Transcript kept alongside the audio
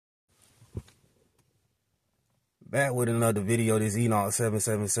Back with another video. This Enoch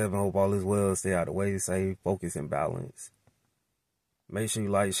 777. Hope all is well. Stay out of the way. Safe, focus, and balance. Make sure you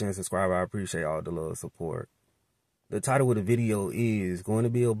like, share, and subscribe. I appreciate all the love support. The title of the video is going to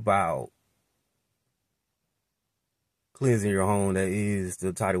be about cleansing your home. That is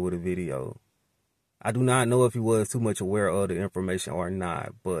the title of the video. I do not know if you was too much aware of the information or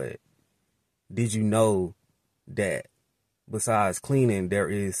not, but did you know that besides cleaning, there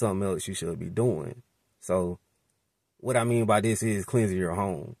is something else you should be doing? So what I mean by this is cleansing your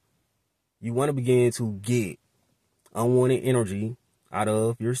home. You want to begin to get unwanted energy out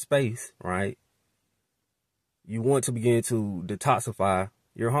of your space, right? You want to begin to detoxify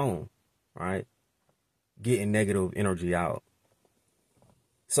your home, right? Getting negative energy out.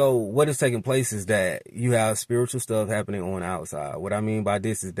 So what is taking place is that you have spiritual stuff happening on the outside. What I mean by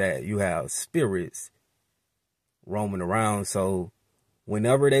this is that you have spirits roaming around. So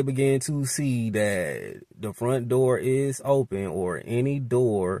whenever they begin to see that the front door is open or any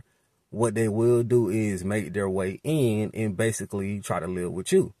door, what they will do is make their way in and basically try to live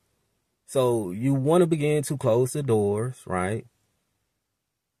with you. So you want to begin to close the doors, right?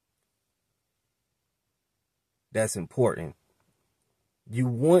 That's important. You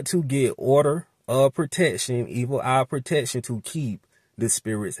want to get order of protection, evil eye protection, to keep the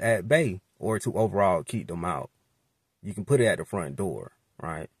spirits at bay or to overall keep them out. You can put it at the front door,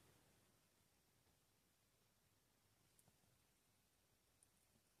 right?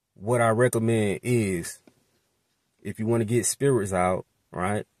 What I recommend is, if you want to get spirits out,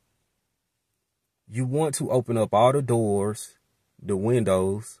 right, you want to open up all the doors, the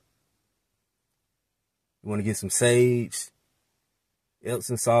windows. You want to get some sage,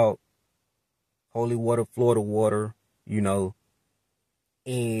 Epsom salt, holy water, Florida water,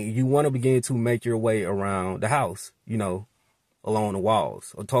 and you want to begin to make your way around the house, along the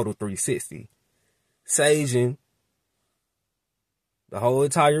walls, a total 360. Saging the whole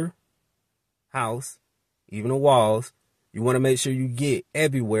entire house, even the walls. You want to make sure you get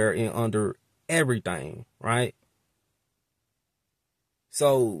everywhere and under everything, right?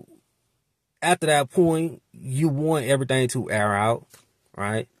 So after that point, you want everything to air out,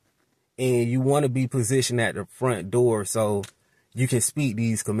 right? And you want to be positioned at the front door so you can speak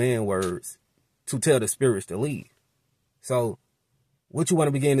these command words to tell the spirits to leave. So what you want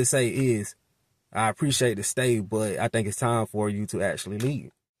to begin to say is, I appreciate the stay, but I think it's time for you to actually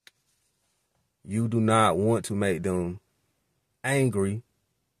leave. You do not want to make them angry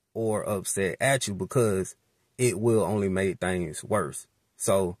or upset at you, because it will only make things worse.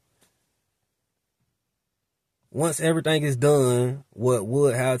 So once everything is done, what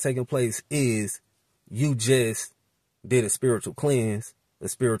would have taken place is you just did a spiritual cleanse, a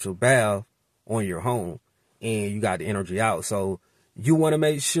spiritual bath on your home, and you got the energy out. So you want to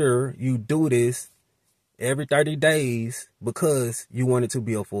make sure you do this every 30 days because you want it to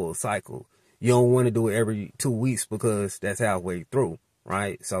be a full cycle. You don't want to do it every 2 weeks because that's halfway through,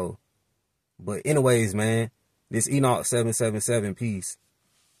 right? So, but anyways, man, this Enoch 777, peace.